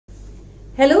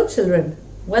Hello children,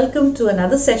 welcome to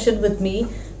another session with me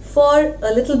for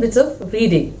a little bit of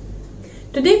reading.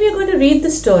 Today we are going to read the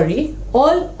story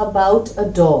All About a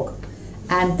Dog,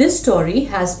 and this story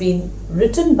has been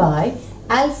written by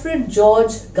Alfred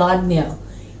George Gardner.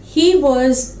 He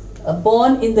was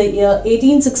born in the year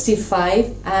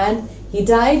 1865 and he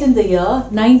died in the year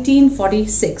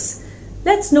 1946.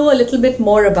 Let's know a little bit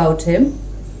more about him.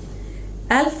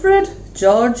 Alfred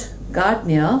George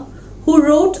Gardner, who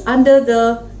wrote under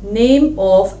the name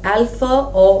of Alpha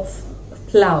of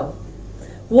Plough,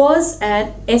 was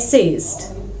an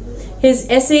essayist. His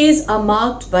essays are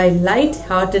marked by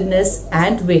light-heartedness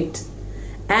and wit,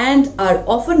 and are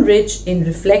often rich in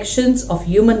reflections of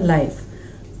human life.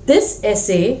 This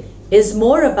essay is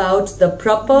more about the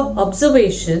proper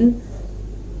observation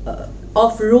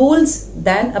of rules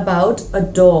than about a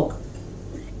dog.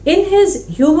 In his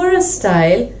humorous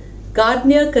style,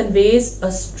 Gardner conveys a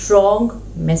strong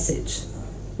message.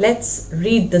 Let's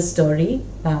read the story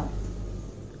now.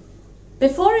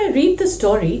 Before I read the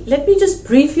story, let me just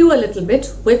brief you a little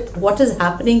bit with what is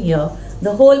happening here.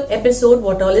 The whole episode,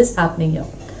 what all is happening here.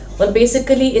 Well,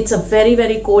 basically, it's a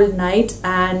very cold night,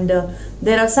 and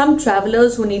there are some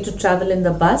travelers who need to travel in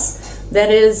the bus. There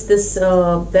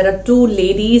are two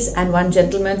ladies and one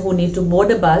gentleman who need to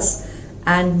board a bus,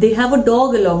 and they have a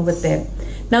dog along with them.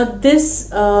 Now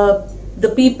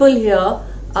the people here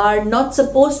are not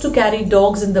supposed to carry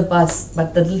dogs in the bus,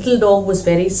 but the little dog was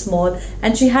very small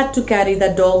and she had to carry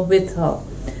that dog with her.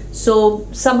 So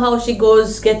somehow she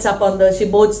boards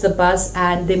the bus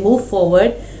and they move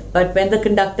forward. But when the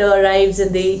conductor arrives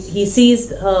and he sees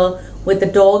her with the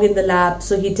dog in the lap,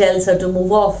 so he tells her to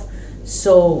move off.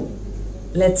 So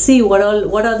let's see what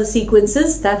are the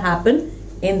sequences that happen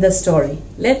in the story.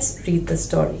 Let's read the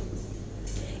story.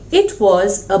 It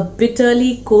was a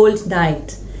bitterly cold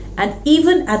night, and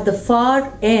even at the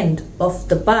far end of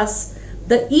the bus,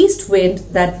 the east wind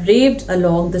that raved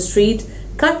along the street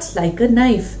cut like a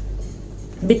knife.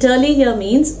 Bitterly here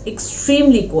means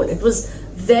extremely cold. It was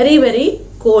very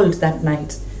cold that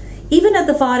night. Even at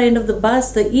the far end of the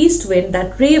bus, the east wind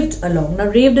that raved along. Now,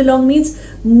 raved along means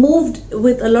moved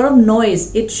with a lot of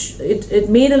noise. It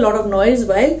made a lot of noise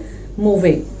while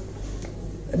moving.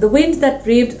 The wind that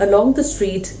raved along the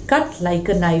street cut like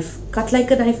a knife. Cut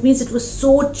like a knife means it was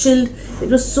so chilled, it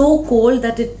was so cold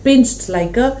that it pinched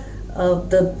like the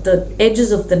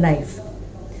edges of the knife.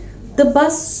 The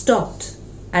bus stopped,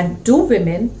 and two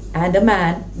women and a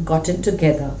man got in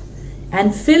together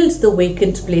and filled the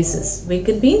vacant places.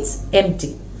 Vacant means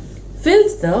empty.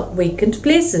 Filled the vacant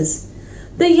places.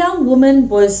 The young woman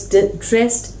was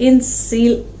dressed in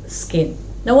seal skin.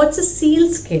 Now, what's a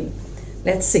seal skin?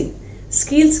 Let's see.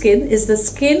 Seal skin is the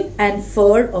skin and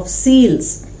fur of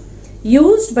seals,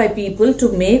 used by people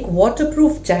to make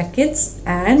waterproof jackets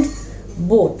and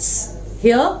boats.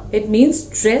 Here it means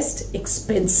dressed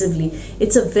expensively.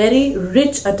 It's a very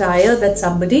rich attire that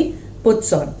somebody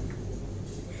puts on.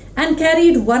 And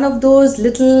carried one of those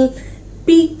little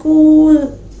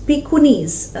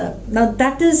Pekinese. Now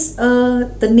that is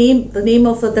the name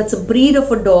of that's a breed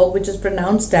of a dog which is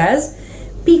pronounced as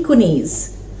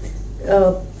Pekinese.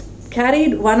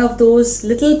 Carried one of those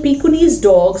little Pekinese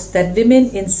dogs that women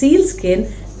in sealskin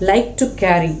like to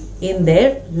carry in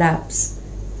their laps.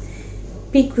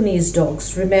 Pekinese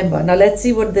dogs, remember. Now let's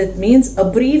see what that means. A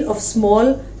breed of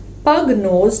small,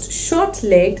 pug-nosed,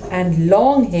 short-legged and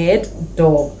long-haired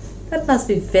dog. That must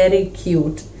be very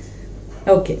cute.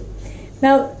 Okay.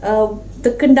 Now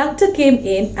the conductor came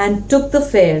in and took the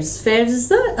fares. Fares is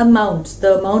the amount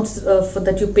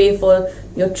that you pay for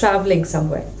your traveling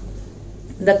somewhere.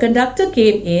 The conductor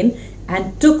came in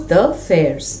and took the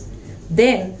fares.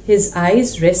 Then his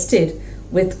eyes rested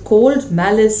with cold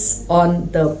malice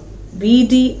on the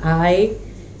beady-eyed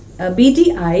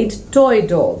toy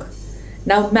dog.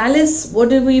 Now malice, what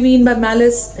do we mean by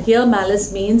malice? Here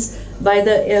malice means by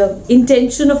the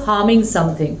intention of harming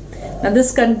something. Now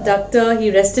this conductor, he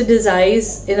rested his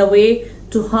eyes in a way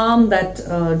to harm that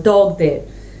dog there.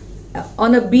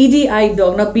 On a beady-eyed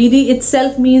dog. Now beady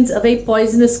itself means a very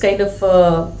poisonous kind of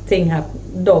dog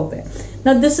there.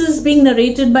 Now this is being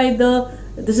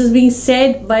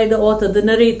said by the author, the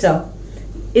narrator.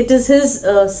 It is his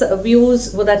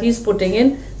views that he's putting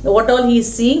in. What all he's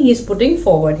seeing, he's putting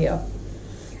forward here.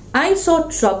 I saw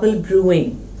trouble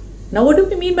brewing. Now what do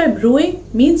we mean by brewing?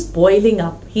 Means boiling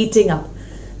up, heating up.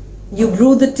 You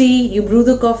brew the tea, you brew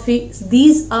the coffee.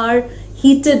 These are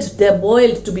heated, they're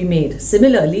boiled to be made.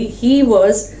 Similarly, he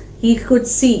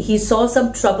saw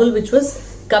some trouble which was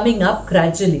coming up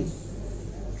gradually.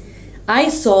 I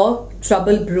saw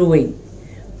trouble brewing.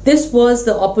 This was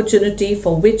the opportunity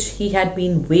for which he had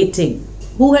been waiting.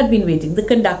 Who had been waiting? The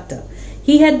conductor.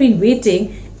 He had been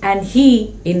waiting and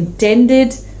he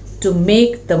intended to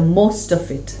make the most of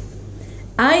it.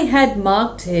 I had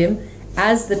marked him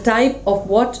as the type of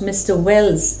what Mr.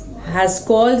 Wells has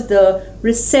called the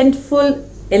resentful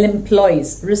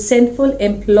employees.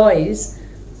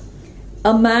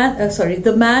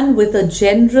 The man with a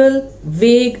general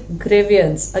vague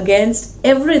grievance against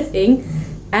everything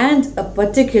and a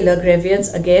particular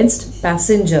grievance against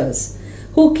passengers,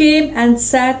 who came and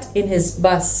sat in his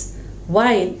bus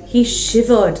while he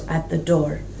shivered at the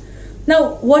door.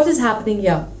 Now, what is happening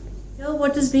here? Here,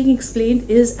 what is being explained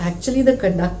is actually the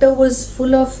conductor was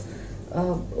full of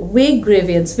vague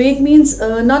grievance. Vague means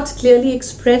not clearly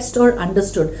expressed or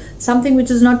understood. Something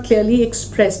which is not clearly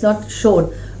expressed, not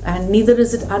shown, and neither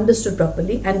is it understood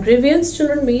properly. And grievance,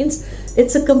 children, means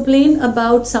it's a complaint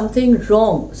about something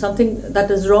wrong, something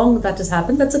that is wrong that has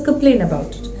happened. That's a complaint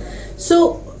about it.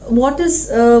 So why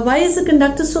is the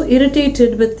conductor so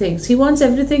irritated with things? He wants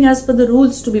everything as per the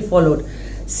rules to be followed.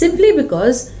 Simply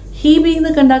because he, being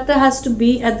the conductor, has to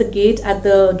be at the gate of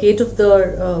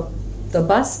the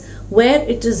bus, where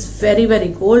it is very,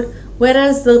 very cold,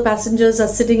 whereas the passengers are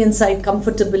sitting inside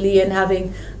comfortably and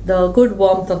having the good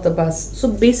warmth of the bus. So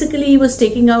basically he was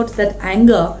taking out that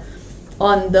anger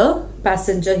on the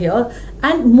passenger here.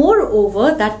 And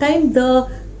moreover, that time the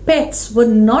pets were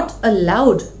not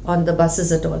allowed on the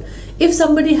buses at all. If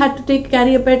somebody had to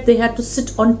carry a pet, they had to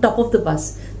sit on top of the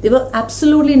bus. They were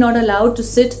absolutely not allowed to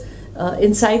sit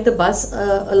inside the bus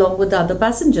along with the other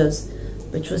passengers,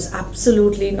 which was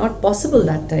absolutely not possible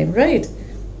that time, right?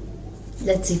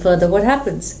 Let's see further what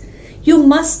happens. You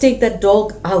must take that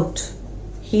dog out,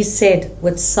 he said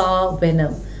with sour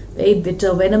venom. Very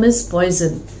bitter. Venom is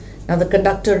poison. Now the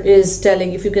conductor is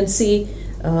telling, if you can see,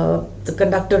 the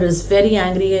conductor is very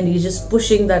angry and he's just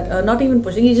pushing that, not even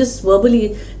pushing, he's just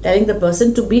verbally telling the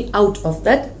person to be out of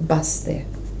that bus there.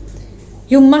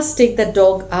 You must take that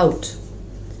dog out.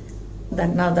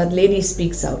 Now that lady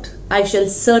speaks out. I shall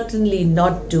certainly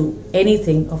not do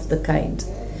anything of the kind.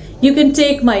 You can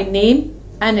take my name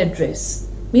and address.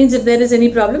 Means if there is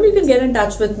any problem, you can get in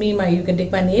touch with me. You can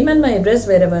take my name and my address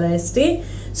wherever I stay.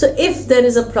 So if there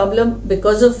is a problem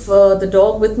because of the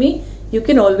dog with me, you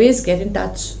can always get in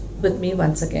touch with me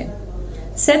once again,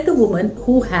 said the woman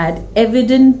who had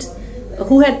evidently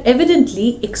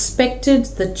expected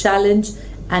the challenge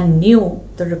and knew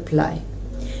the reply.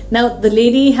 Now the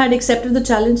lady had accepted the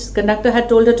challenge. The conductor had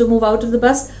told her to move out of the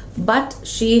bus, but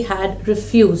she had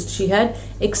refused. She had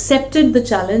accepted the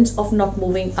challenge of not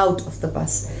moving out of the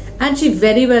bus, and she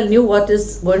very well knew what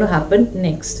is going to happen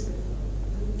next.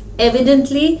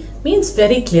 Evidently means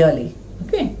very clearly.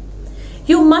 Okay.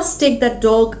 You must take that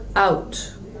dog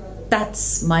out.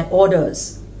 That's my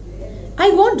orders.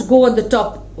 I won't go on the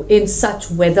top in such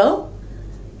weather.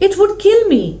 It would kill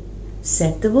me,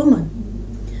 said the woman.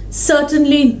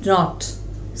 Certainly not,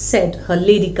 said her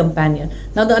lady companion.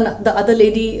 Now the other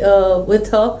lady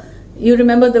with her, you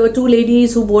remember there were two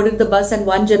ladies who boarded the bus and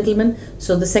one gentleman.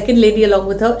 So the second lady along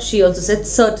with her, she also said,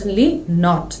 certainly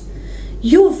not.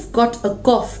 You've got a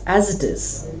cough as it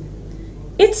is.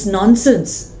 It's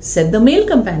nonsense, said the male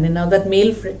companion. Now that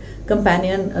male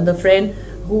companion, the friend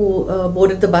who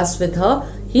boarded the bus with her,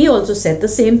 he also said the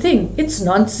same thing. It's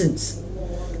nonsense.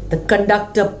 The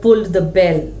conductor pulled the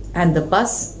bell and the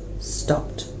bus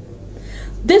stopped.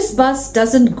 This bus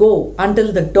doesn't go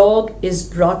until the dog is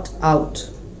brought out.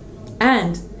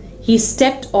 And he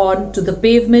stepped on to the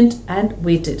pavement and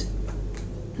waited.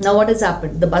 Now what has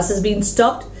happened? The bus has been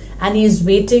stopped and he is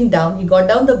waiting down. He got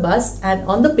down the bus and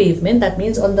on the pavement, that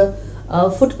means on the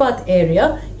footpath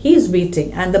area, he is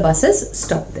waiting and the bus has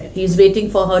stopped there. He is waiting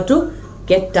for her to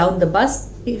get down the bus.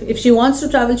 If she wants to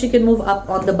travel, she can move up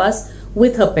on the bus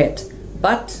with her pet.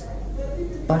 But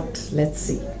let's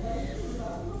see.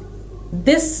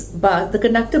 This bus, the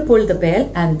conductor pulled the bell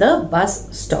and the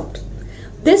bus stopped.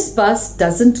 This bus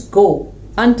doesn't go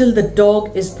until the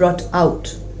dog is brought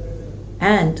out.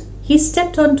 And he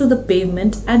stepped onto the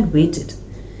pavement and waited.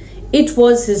 It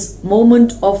was his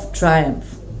moment of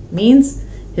triumph. Means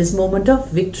his moment of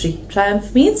victory.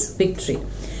 Triumph means victory.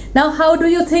 Now how do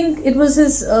you think it was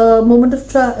his moment of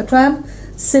triumph?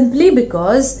 Simply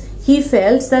because he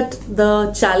felt that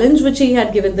the challenge which he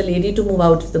had given the lady to move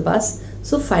out of the bus,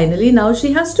 so finally now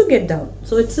she has to get down.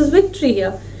 So it's his victory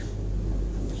here.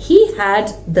 He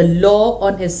had the law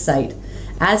on his side.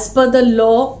 As per the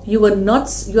law, you are not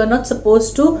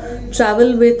supposed to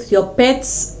travel with your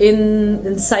pets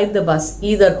inside the bus,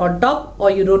 either on top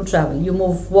or you don't travel. You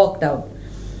walk down.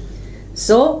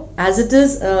 So as it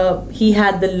is, he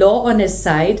had the law on his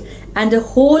side and a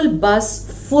whole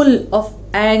bus full of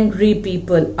angry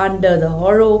people under the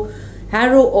harrow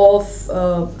harrow of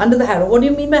under the harrow. What do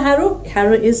you mean by harrow?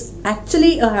 Harrow is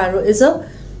actually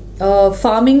a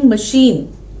farming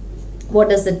machine. What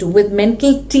does that do? With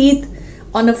metal teeth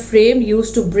on a frame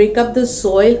used to break up the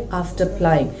soil after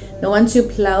plowing. Now once you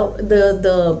plow,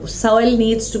 the soil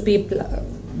needs to be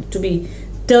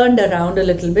turned around a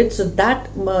little bit, so that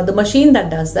the machine that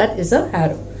does that is a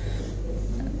harrow.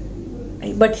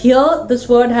 But here this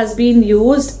word has been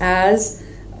used as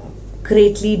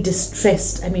greatly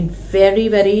distressed. I mean, very,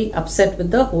 very upset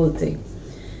with the whole thing.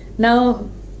 Now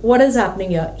what is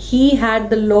happening here? He had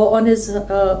the law on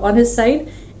his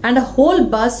side, and a whole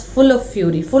bus full of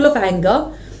fury, full of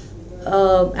anger,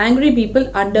 angry people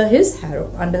under his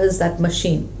harrow, under his that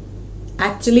machine.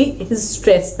 Actually, his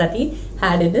stress that he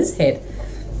had in his head.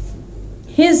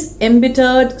 His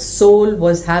embittered soul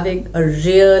was having a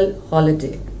real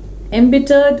holiday.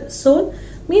 Embittered soul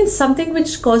means something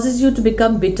which causes you to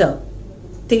become bitter,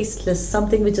 tasteless,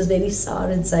 something which is very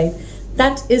sour inside.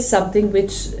 That is something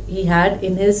which he had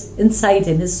in his inside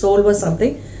him. His soul was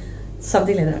something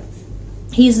like that.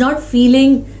 He is not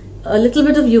feeling a little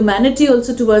bit of humanity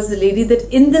also towards the lady, that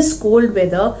in this cold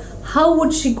weather, how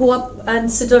would she go up and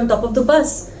sit on top of the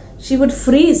bus? She would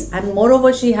freeze, and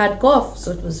moreover she had cough,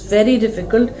 so it was very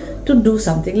difficult to do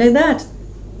something like that.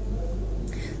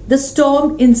 The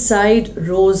storm inside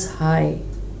rose high.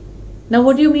 Now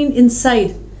what do you mean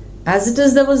inside? As it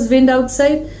is, there was wind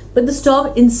outside, but the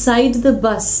storm inside the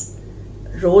bus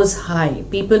rose high.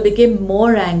 People became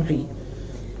more angry.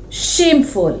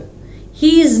 Shameful.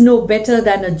 He is no better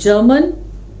than a German.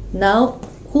 Now,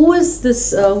 who is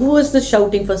this? Who is the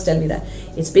shouting? First, tell me that.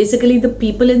 It's basically the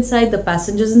people inside, the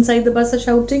passengers inside the bus are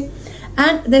shouting,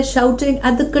 and they're shouting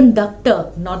at the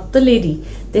conductor, not the lady.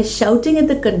 They're shouting at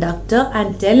the conductor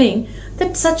and telling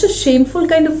that such a shameful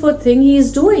kind of a thing he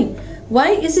is doing.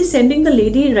 Why is he sending the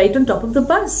lady right on top of the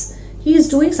bus? He is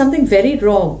doing something very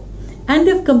wrong. And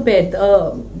they've compared,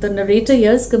 the narrator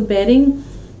here is comparing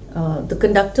the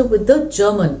conductor with the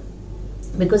German.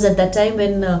 Because at that time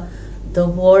when the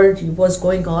war was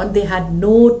going on, they had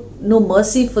no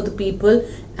mercy for the people,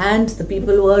 and the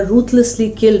people were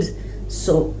ruthlessly killed.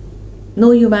 So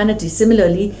no humanity.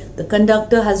 Similarly, the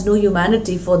conductor has no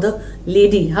humanity for the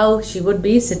lady, how she would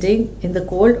be sitting in the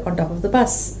cold on top of the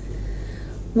bus.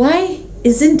 Why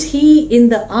isn't he in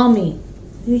the army?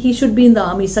 He should be in the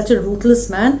army. Such a ruthless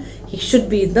man, he should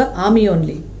be in the army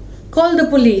only. Call the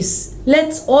police.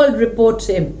 Let's all report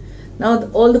him. Now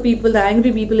all the people, the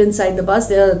angry people inside the bus,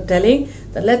 they are telling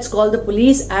that let's call the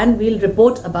police and we'll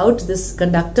report about this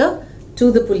conductor to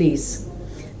the police.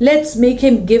 Let's make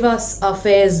him give us our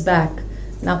fares back.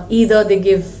 Now either they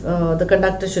give, the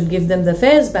conductor should give them the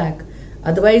fares back,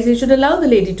 otherwise he should allow the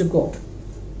lady to go.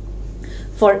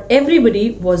 For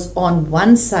everybody was on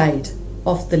one side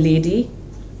of the lady,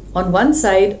 I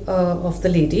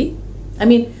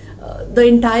mean the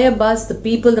entire bus, the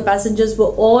people, the passengers were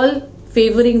all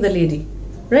favoring the lady,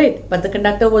 right? But the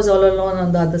conductor was all alone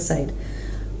on the other side.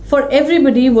 For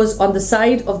everybody was on the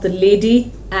side of the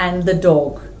lady and the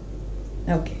dog.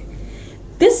 Okay.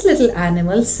 This little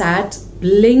animal sat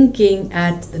blinking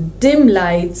at the dim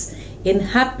lights in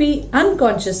happy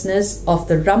unconsciousness of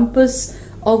the rumpus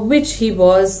of which he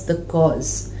was the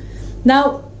cause.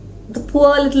 Now, the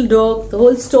poor little dog, the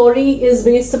whole story is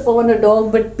based upon a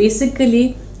dog, but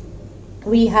basically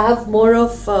we have more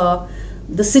of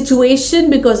the situation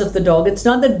because of the dog. It's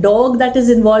not the dog that is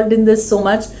involved in this so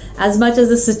much as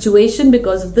the situation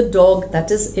because of the dog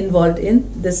that is involved in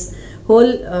this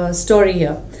whole story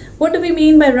here. What do we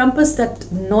mean by rumpus?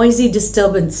 That noisy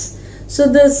disturbance. So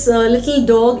this little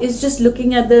dog is just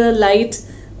looking at the light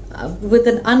with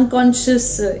an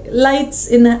unconscious lights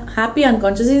in a happy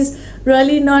unconscious. He's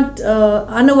really not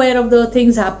unaware of the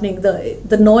things happening,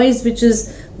 the noise which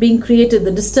is being created,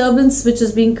 the disturbance which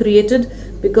is being created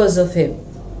because of him.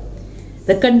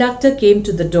 The conductor came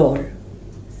to the door.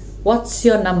 What's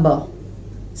your number?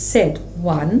 Said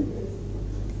one,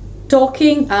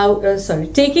 taking out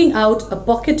a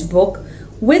pocket book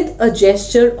with a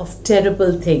gesture of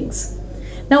terrible things.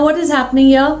 Now what is happening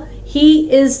here? He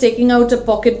is taking out a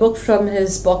pocket book from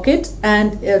his pocket,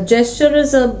 and a gesture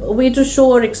is a way to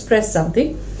show or express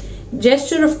something.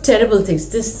 Gesture of terrible things,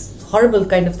 this horrible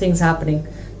kind of things happening.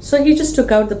 So he just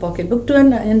took out the pocketbook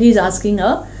and he's asking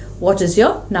her, what is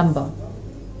your number?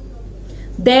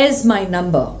 There's my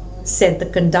number, said the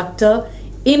conductor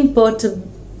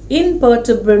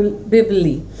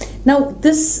imperturbably. Now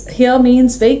this here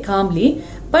means very calmly,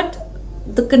 but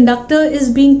the conductor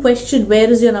is being questioned, where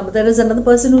is your number? There is another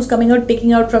person who's coming out,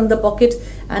 taking out from the pocket,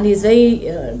 and he's very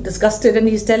disgusted, and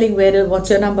he's telling what's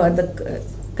your number? And the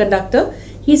conductor,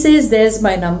 he says, there's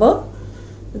my number.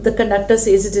 the conductor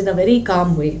says it in a very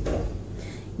calm way.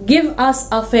 Give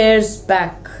us our fares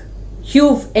back.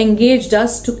 You've engaged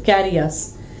us to carry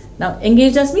us. Now,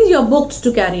 engaged us means you're booked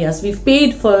to carry us. We've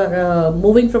paid for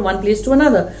moving from one place to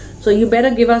another. So you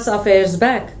better give us our fares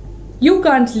back. You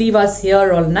can't leave us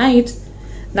here all night.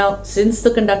 Now, since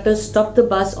the conductor stopped the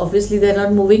bus, obviously they're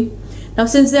not moving. Now,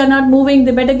 since they're not moving,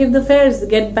 they better give the fares,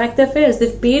 get back their fares.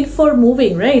 They've paid for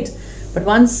moving, right? But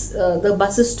once the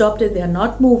bus is stopped and they are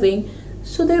not moving,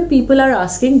 so their people are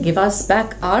asking, give us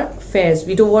back our fares.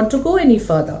 We don't want to go any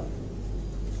further.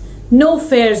 No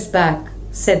fares back,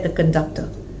 said the conductor.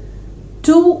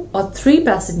 2 or 3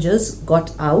 passengers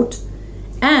got out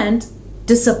and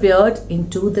disappeared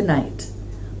into the night.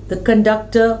 The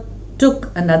conductor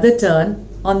took another turn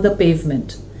on the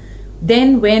pavement,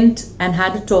 then went and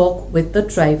had a talk with the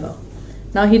driver.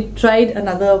 Now he tried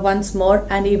once more,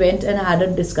 and he went and had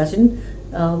a discussion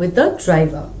with the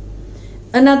driver.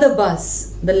 Another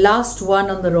bus, the last one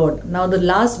on the road. Now the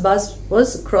last bus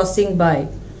was crossing by.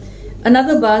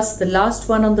 Another bus, the last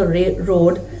one on the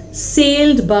road,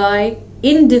 sailed by,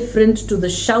 indifferent to the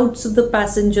shouts of the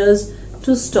passengers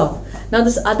to stop. Now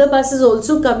this other bus is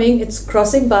also coming, it's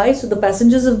crossing by, so the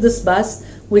passengers of this bus,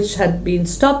 which had been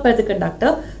stopped by the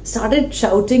conductor, started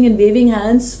shouting and waving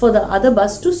hands for the other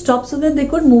bus to stop so that they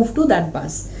could move to that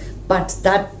bus. But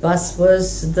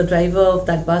the driver of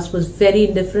that bus was very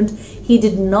indifferent. He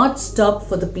did not stop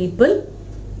for the people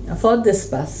for this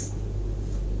bus.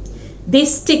 They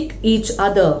stick by each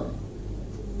other,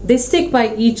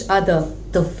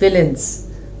 the villains,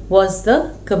 was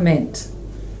the comment.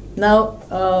 Now,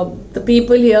 the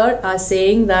people here are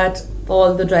saying that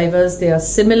all the drivers, they are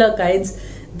similar kinds.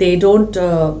 They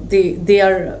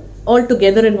are all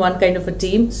together in one kind of a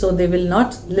team, so they will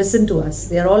not listen to us.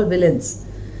 They are all villains.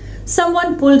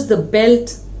 Someone pulled the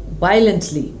belt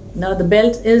violently. Now, the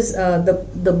belt is the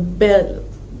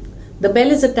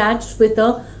bell is attached with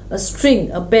a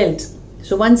string, a belt.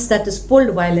 So once that is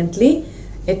pulled violently,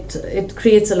 it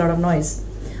creates a lot of noise.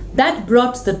 That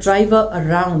brought the driver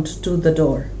around to the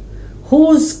door.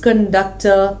 Who's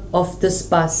conductor of this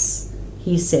bus?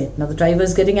 He said. Now the driver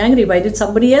is getting angry. Why did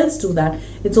somebody else do that?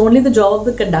 It's only the job of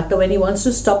the conductor. When he wants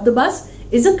to stop the bus,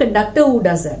 it's a conductor who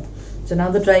does that. So now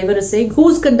the driver is saying,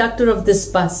 who's conductor of this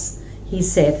bus? He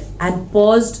said, and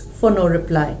paused for no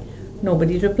reply.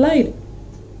 Nobody replied.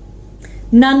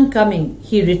 None coming,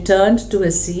 he returned to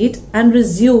his seat and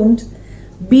resumed,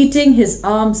 beating his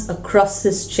arms across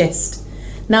his chest.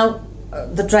 Now,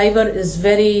 the driver is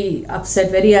very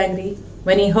upset, very angry.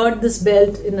 When he heard this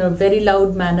belt in a very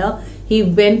loud manner, he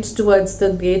went towards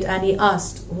the gate and he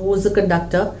asked, who was the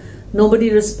conductor?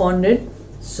 Nobody responded.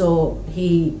 So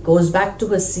he goes back to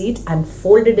his seat and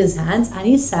folded his hands, and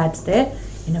he sat there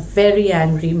in a very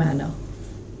angry manner.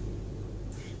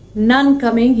 None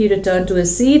coming, he returned to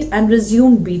his seat and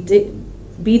resumed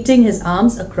beating his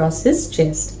arms across his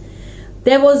chest.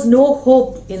 There was no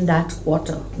hope in that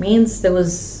quarter. Means there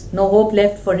was no hope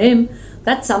left for him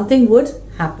that something would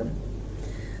happen.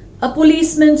 A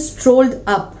policeman strolled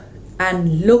up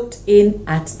and looked in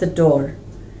at the door.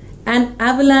 An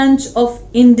avalanche of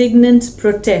indignant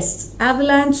protests.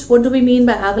 Avalanche, what do we mean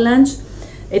by avalanche?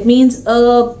 It means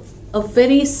a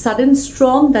very sudden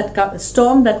storm that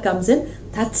comes in.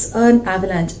 That's an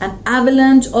avalanche. An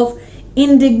avalanche of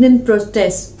indignant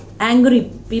protests.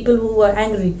 Angry, people who were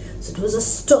angry. So it was a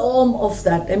storm of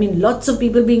that. I mean, lots of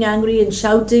people being angry and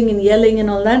shouting and yelling and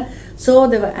all that. So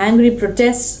there were angry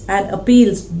protests and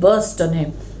appeals burst on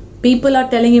him. People are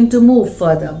telling him to move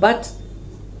further, but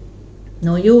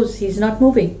no use, he's not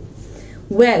moving.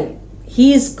 Well,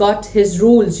 he's got his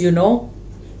rules, you know,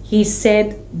 he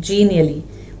said genially.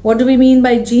 What do we mean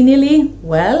by genially?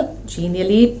 Well,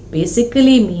 genially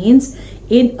basically means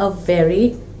in a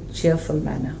very cheerful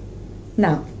manner.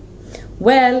 Now,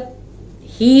 well,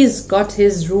 he's got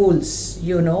his rules,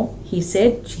 you know, he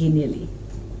said genially.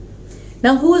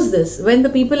 Now, who is this? When the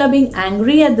people are being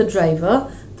angry at the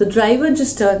driver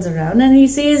just turns around and he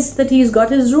says that he's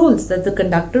got his rules, that the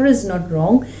conductor is not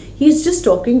wrong. He's just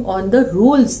talking on the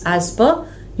rules as per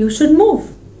you should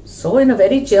move. So in a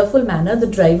very cheerful manner, the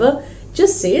driver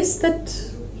just says that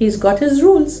he's got his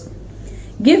rules.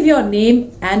 Give your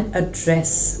name and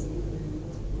address.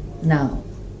 Now,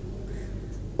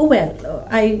 oh well,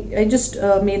 I just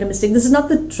made a mistake. This is not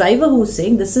the driver who's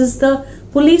saying, this is the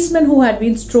policeman who had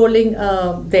been strolling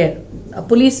there. A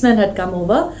policeman had come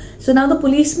over. So now the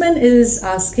policeman is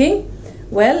asking,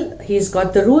 well, he's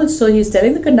got the rules. So he's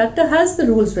telling the conductor has the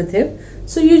rules with him.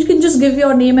 So you can just give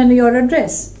your name and your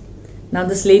address. Now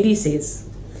this lady says,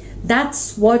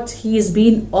 that's what he's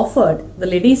been offered. The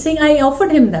lady is saying, I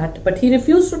offered him that, but he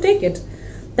refused to take it.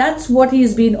 That's what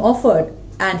he's been offered.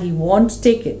 and he won't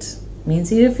take it. Means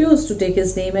he refused to take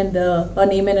his name and her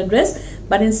name and address,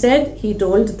 but instead he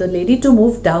told the lady to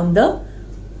move down the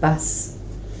bus.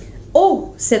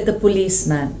 "Oh," said the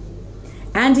policeman,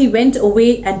 and he went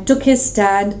away and took his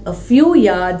stand a few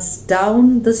yards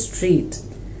down the street,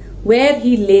 where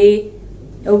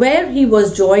he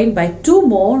was joined by 2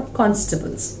 more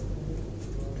constables.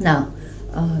 Now,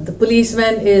 the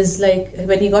policeman is like,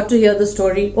 when he got to hear the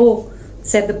story, "Oh,"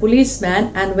 said the policeman,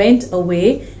 and went away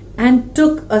and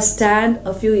took a stand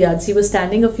a few yards. He was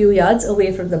standing a few yards away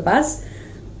from the bus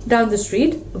down the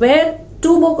street, where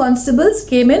 2 more constables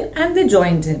came in and they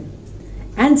joined him.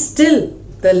 And still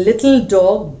the little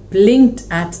dog blinked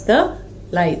at the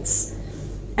lights,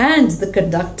 and the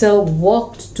conductor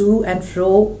walked to and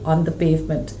fro on the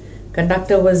pavement.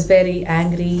 Conductor was very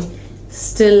angry,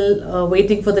 still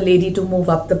waiting for the lady to move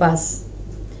up the bus.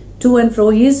 To and fro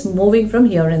he is moving from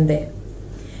here and there,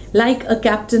 like a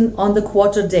captain on the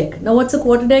quarter deck. Now, what's a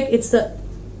quarter deck? It's the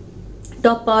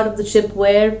top part of the ship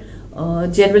where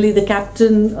generally the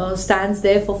captain stands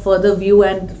there for further view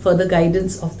and further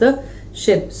guidance of the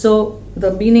ship. So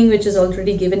the meaning which is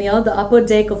already given here, the upper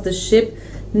deck of the ship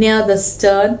near the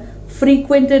stern,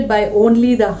 frequented by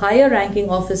only the higher ranking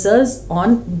officers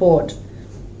on board.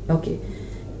 Okay,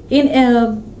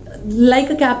 like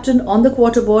a captain on the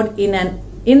quarterboard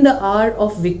in the hour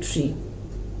of victory.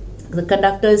 The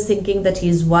conductor is thinking that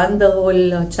he's won the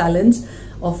whole challenge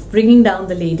of bringing down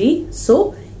the lady.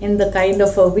 So in the kind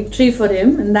of a victory for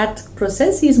him, in that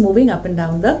process, he's moving up and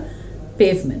down the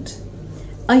pavement.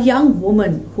 A young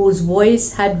woman whose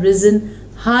voice had risen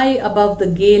high above the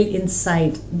gale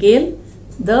inside. Gale,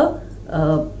 the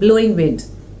blowing wind.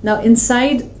 Now,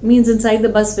 inside means inside the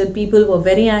bus, when people were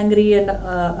very angry and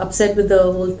upset with the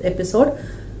whole episode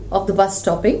of the bus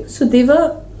stopping. So they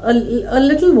were a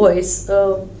little voice,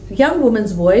 a young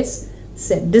woman's voice,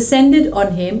 descended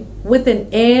on him with an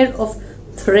air of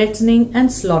threatening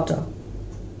and slaughter.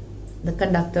 The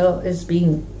conductor is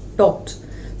being talked.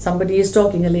 Somebody is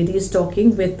talking, a lady is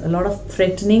talking with a lot of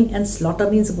threatening, and slaughter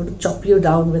means I'm going to chop you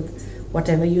down with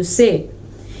whatever you say.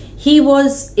 He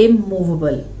was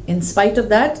immovable. In spite of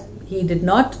that, he did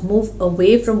not move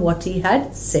away from what he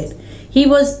had said. He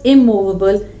was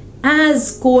immovable,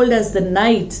 as cold as the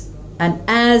night and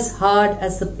as hard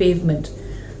as the pavement.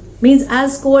 Means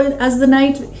as cold as the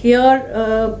night.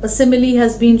 Here a simile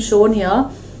has been shown here.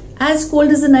 As cold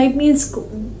as the night means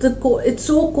it's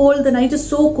so cold, the night is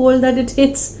so cold that it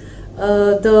hits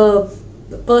the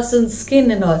person's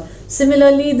skin and all.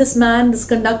 Similarly, this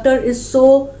conductor is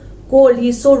so cold,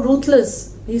 he's so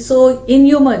ruthless, he's so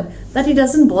inhuman that he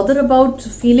doesn't bother about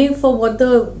feeling for what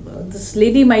this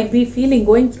lady might be feeling,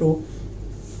 going through.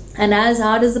 And as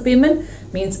hard as the pavement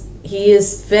means he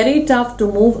is very tough to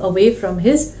move away from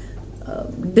his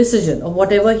decision or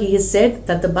whatever he has said,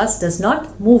 that the bus does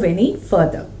not move any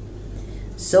further.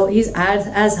 So he's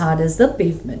as hard as the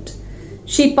pavement.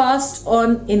 She passed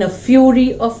on in a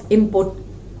fury of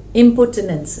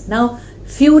impotence. Now,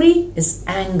 fury is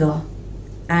anger,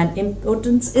 and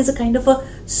impotence is a kind of a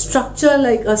structure,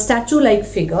 like a statue-like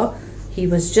figure. He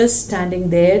was just standing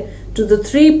there to the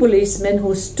 3 policemen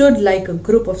who stood like a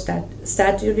group of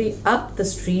statuary up the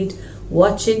street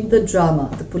watching the drama.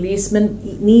 The policemen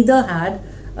neither had,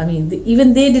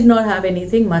 even they did not have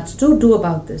anything much to do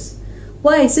about this.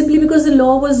 Why? Simply because the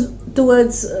law was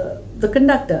towards the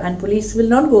conductor, and police will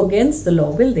not go against the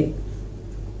law, will they?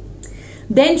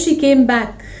 Then she came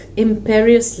back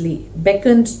imperiously,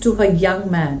 beckoned to her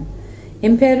young man.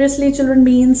 Imperiously, children,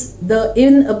 means the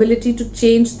inability to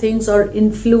change things or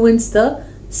influence the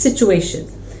situation.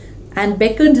 And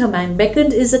beckoned her man.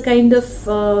 Beckoned is a kind of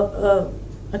a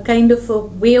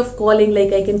way of calling,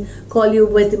 like I can call you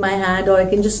with my hand, or I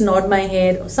can just nod my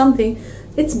head or something.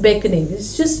 It's beckoning.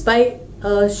 It's just by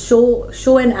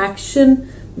show an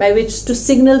action by which to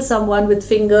signal someone with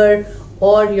finger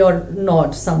or your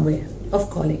nod somewhere of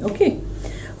calling. Okay.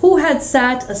 Who had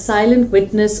sat a silent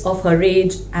witness of her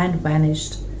rage and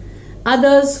vanished.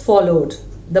 Others followed.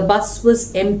 The bus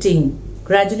was emptying.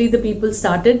 Gradually the people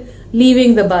started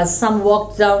leaving the bus. Some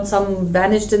walked down, some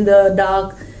vanished in the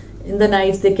dark. In the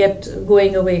night they kept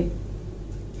going away.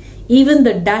 Even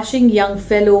the dashing young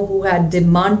fellow who had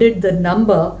demanded the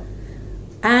number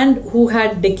and who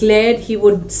had declared he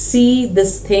would see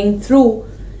this thing through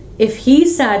if he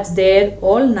sat there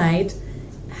all night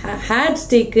had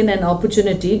taken an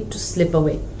opportunity to slip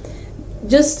away.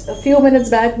 Just a few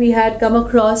minutes back we had come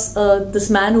across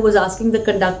this man who was asking the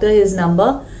conductor his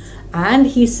number, and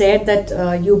he said that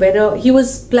he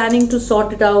was planning to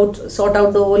sort out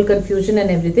the whole confusion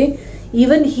and everything.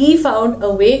 Even he found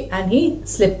a way and he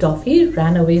slipped off. He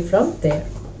ran away from there.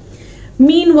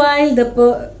 Meanwhile,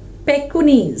 the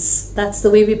Pekuni's, that's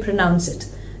the way we pronounce it.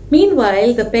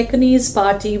 Meanwhile, the Pekuni's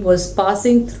party was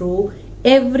passing through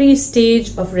every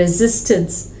stage of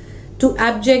resistance to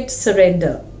abject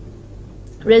surrender.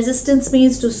 Resistance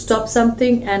means to stop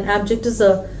something, and abject is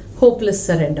a hopeless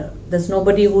surrender. There's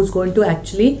nobody who's going to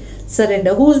actually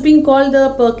surrender. Who's being called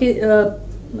the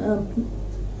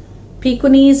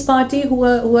Pekuni's party? Who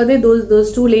are they?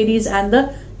 Those two ladies and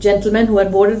the gentlemen who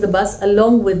had boarded the bus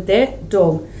along with their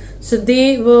dog. So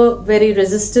they were very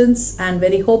resistant and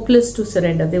very hopeless to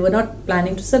surrender. They were not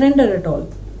planning to surrender at all.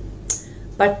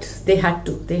 But they had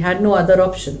to. They had no other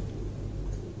option.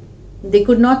 They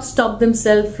could not stop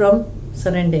themselves from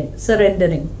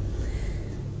surrendering.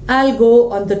 I'll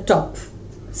go on the top,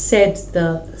 said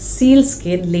the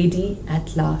sealskin lady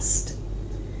at last.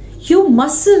 You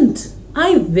mustn't.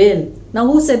 I will. Now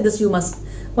who said this? You must.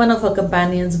 One of her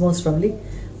companions, most probably.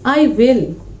 I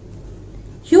will.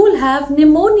 You'll have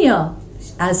pneumonia.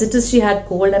 As it is, she had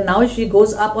cold, and now she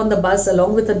goes up on the bus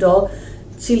along with the dog.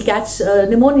 She'll catch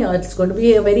pneumonia. It's going to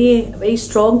be a very, very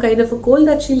strong kind of a cold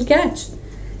that she'll catch.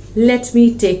 Let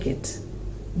me take it.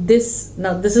 This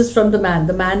is from the man.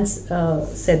 The man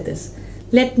said this.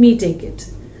 Let me take it.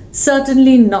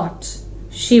 Certainly not.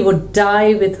 She would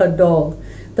die with her dog.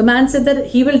 The man said that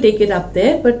he will take it up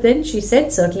there, but then she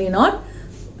said certainly not.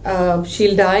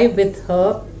 She'll die with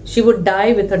her. She would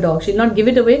die with her dog. She'll not give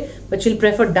it away, but she'll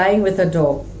prefer dying with her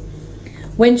dog.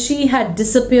 When she had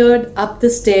disappeared up the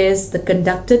stairs, the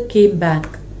conductor came back,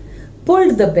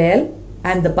 pulled the bell,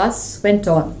 and the bus went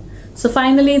on. So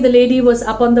finally, the lady was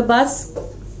up on the bus.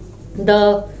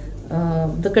 The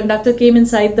conductor came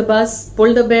inside the bus,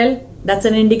 pulled the bell. That's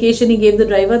an indication he gave the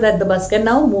driver that the bus can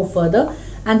now move further.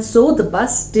 And so the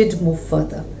bus did move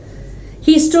further.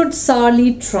 He stood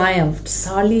sourly triumphed.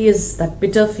 Sourly is that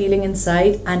bitter feeling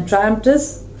inside, and triumphed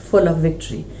is full of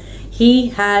victory.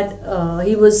 He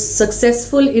was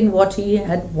successful in what he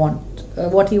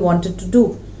wanted to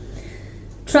do.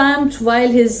 Triumphed while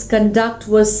his conduct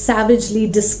was savagely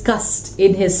discussed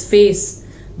in his face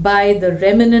by the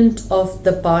remnant of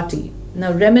the party.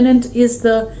 Now, remnant is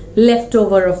the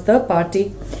leftover of the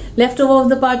party. Leftover of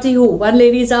the party who? One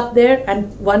lady is up there,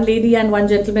 and one lady and one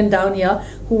gentleman down here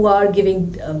who are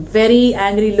giving very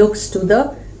angry looks to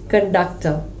the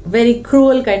conductor. Very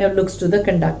cruel kind of looks to the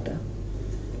conductor.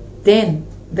 Then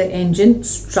the engine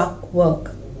struck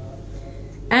work,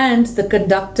 and the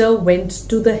conductor went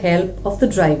to the help of the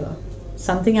driver.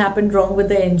 Something happened wrong with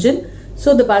the engine,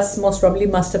 so the bus most probably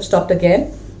must have stopped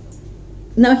again.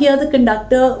 Now here the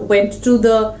conductor went to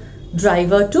the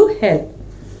driver to help.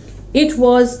 It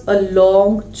was a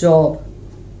long job,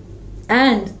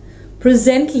 and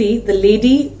presently the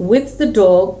lady with the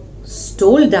dog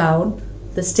stole down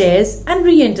the stairs and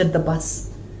re-entered the bus.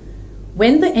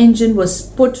 When the engine was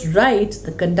put right,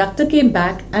 the conductor came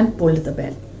back and pulled the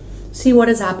bell. See what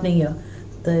is happening here.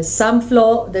 There's some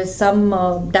flaw, there's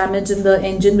some damage in the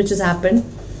engine which has happened,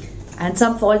 and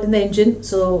some fault in the engine.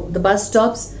 So the bus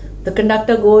stops. The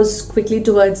conductor goes quickly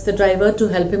towards the driver to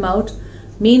help him out.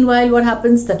 Meanwhile, what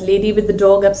happens? That lady with the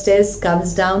dog upstairs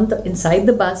comes down inside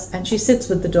the bus, and she sits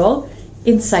with the dog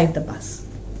inside the bus.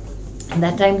 And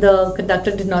that time the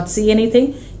conductor did not see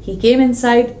anything. He came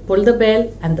inside, pulled the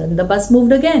bell, and then the bus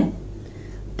moved again.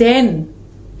 Then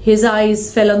his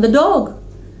eyes fell on the dog,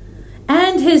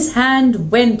 and his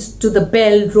hand went to the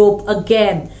bell rope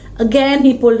again. Again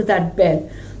he pulled that bell.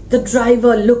 The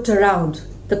driver looked around.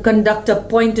 The conductor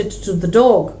pointed to the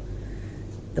dog.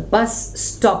 The bus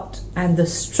stopped and the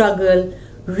struggle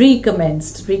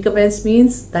recommenced. Recommenced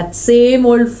means that same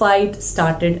old fight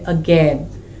started again.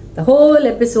 The whole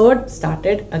episode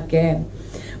started again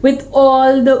with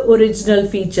all the original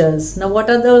features. Now what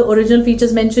are the original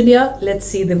features mentioned here? Let's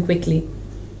see them quickly.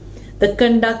 The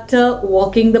conductor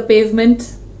walking the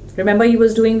pavement. Remember he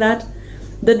was doing that.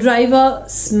 The driver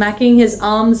smacking his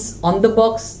arms on the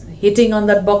box, hitting on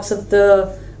that box of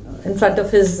the in front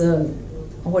of his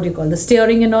the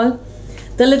steering and all.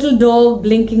 The little dog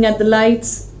blinking at the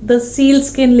lights. The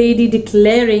sealskin lady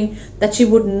declaring that she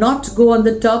would not go on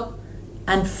the top,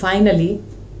 and finally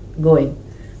going.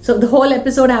 So the whole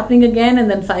episode happening again, and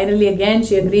then finally again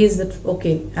she agrees that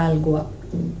okay, I'll go up.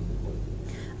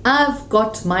 I've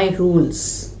got my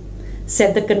rules,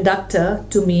 said the conductor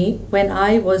to me when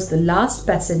I was the last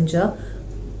passenger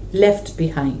left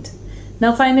behind.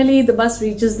 Now finally the bus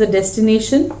reaches the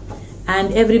destination,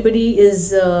 and everybody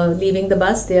is leaving the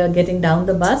bus. They are getting down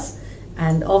the bus,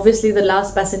 and obviously the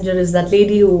last passenger is that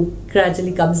lady who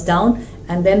gradually comes down,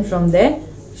 and then from there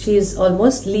she is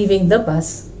almost leaving the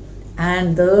bus,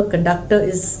 and the conductor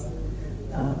is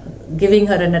giving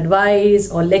her an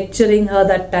advice or lecturing her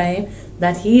that time,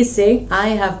 that he is saying, I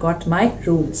have got my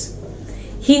rules.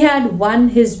 He had won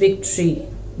his victory,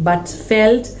 but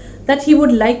felt that he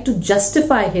would like to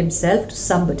justify himself to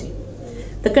somebody.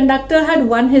 The conductor had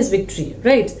won his victory,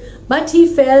 right? But he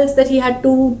felt that he had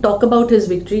to talk about his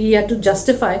victory. He had to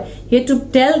justify. He had to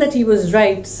tell that he was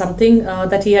right. Something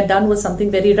that he had done was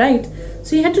something very right.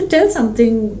 So he had to tell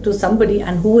something to somebody.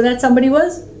 And who that somebody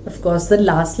was? Of course, the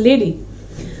last lady.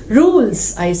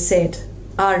 Rules, I said,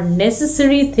 are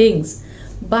necessary things.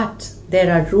 But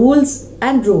there are rules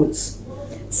and rules.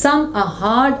 Some are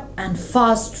hard and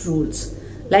fast rules.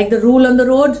 Like the rule on the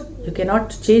road, you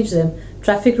cannot change them.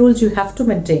 Traffic rules you have to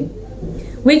maintain,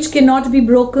 which cannot be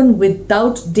broken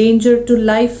without danger to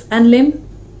life and limb.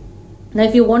 Now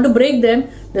if you want to break them,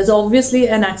 there's obviously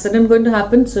an accident going to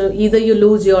happen. So either you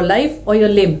lose your life or your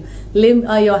limb. Limb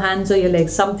are your hands or your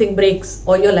legs. Something breaks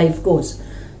or your life goes.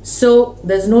 So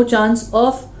there's no chance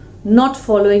of not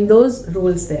following those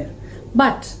rules there.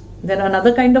 But there are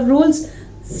another kind of rules.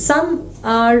 Some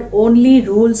are only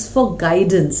rules for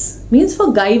guidance. Means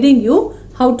for guiding you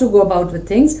how to go about with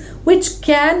things, which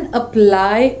can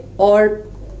apply or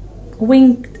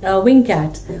wink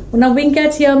at. Now wink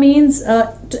at here means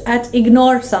at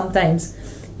ignore sometimes.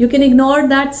 You can ignore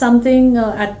that something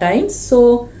at times.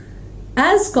 So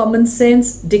as common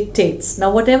sense dictates.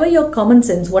 Now whatever your common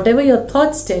sense, whatever your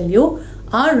thoughts tell you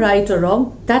are right or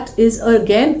wrong, that is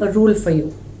again a rule for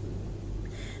you.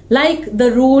 Like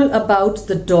the rule about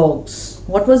the dogs.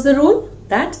 What was the rule?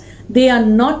 That they are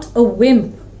not a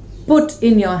whip put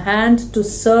in your hand to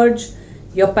surge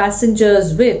your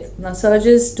passengers with. Now surge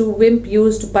is to whip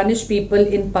used to punish people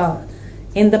in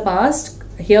the past.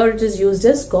 Here it is used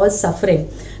as cause suffering.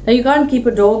 Now you can't keep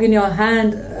a dog in your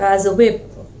hand as a whip.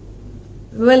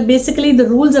 Well, basically the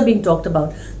rules are being talked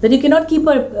about. That you cannot keep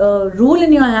a rule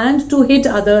in your hand to hit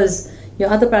others, your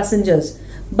other passengers.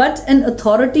 But an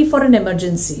authority for an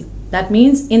emergency. That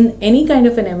means in any kind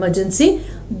of an emergency,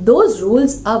 those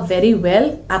rules are very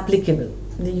well applicable.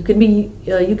 You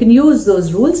can use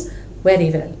those rules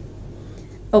very well.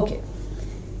 Okay.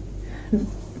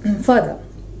 Further,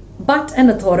 but an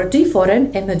authority for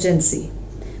an emergency.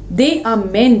 They are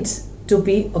meant to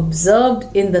be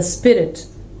observed in the spirit,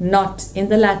 not in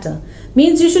the latter.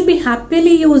 Means you should be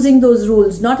happily using those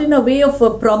rules, not in a way of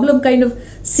a problem kind of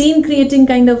scene creating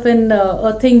kind of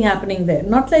a thing happening there.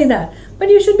 Not like that. But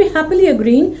you should be happily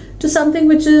agreeing to something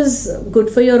which is good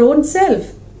for your own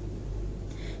self.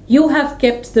 You have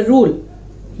kept the rule.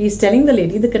 He's telling the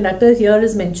lady, the conductor here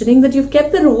is mentioning that you've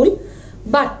kept the rule,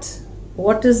 but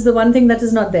what is the one thing that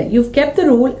is not there? You've kept the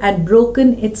rule and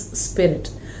broken its spirit.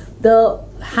 The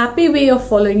happy way of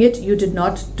following it, you did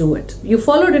not do it. You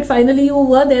followed it, finally you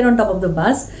were there on top of the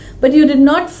bus, but you did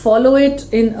not follow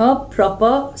it in a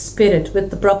proper spirit,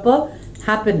 with the proper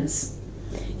happiness.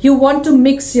 You want to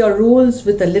mix your rules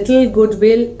with a little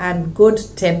goodwill and good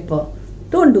temper.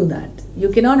 Don't do that. You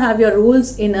cannot have your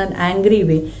rules in an angry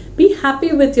way. Be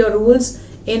happy with your rules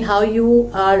in how you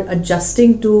are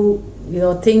adjusting to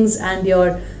your things and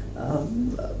your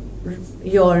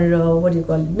what do you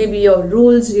call it? Maybe your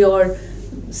rules, your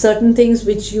certain things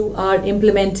which you are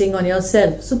implementing on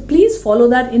yourself. So please follow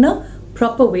that in a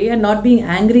proper way and not being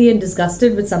angry and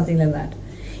disgusted with something like that.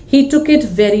 He took it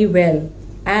very well,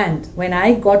 and when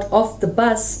I got off the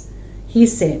bus, he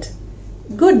said,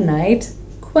 "Good night,"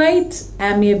 quite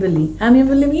amiably.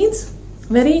 Amiably means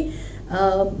very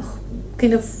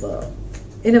kind of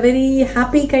in a very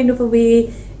happy kind of a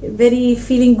way, very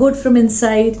feeling good from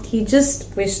inside. He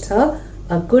just wished her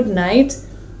a good night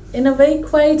in a very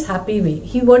quite happy way.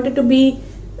 He wanted to be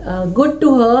good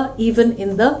to her even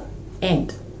in the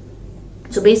end.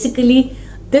 So basically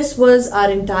this was our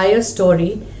entire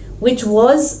story, which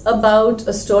was about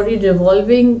a story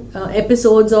revolving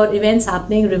episodes or events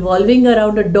happening revolving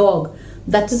around a dog.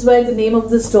 That is why the name of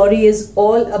the story is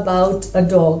all about a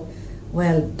dog.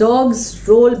 Well, dog's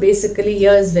role basically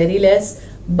here is very less,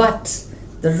 but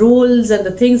the rules and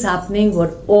the things happening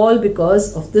were all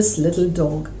because of this little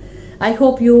dog. I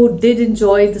hope you did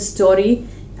enjoy the story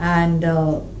and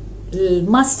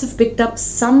must have picked up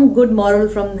some good moral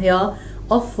from here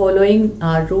of following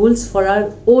our rules for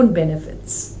our own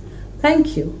benefits.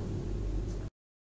 Thank you.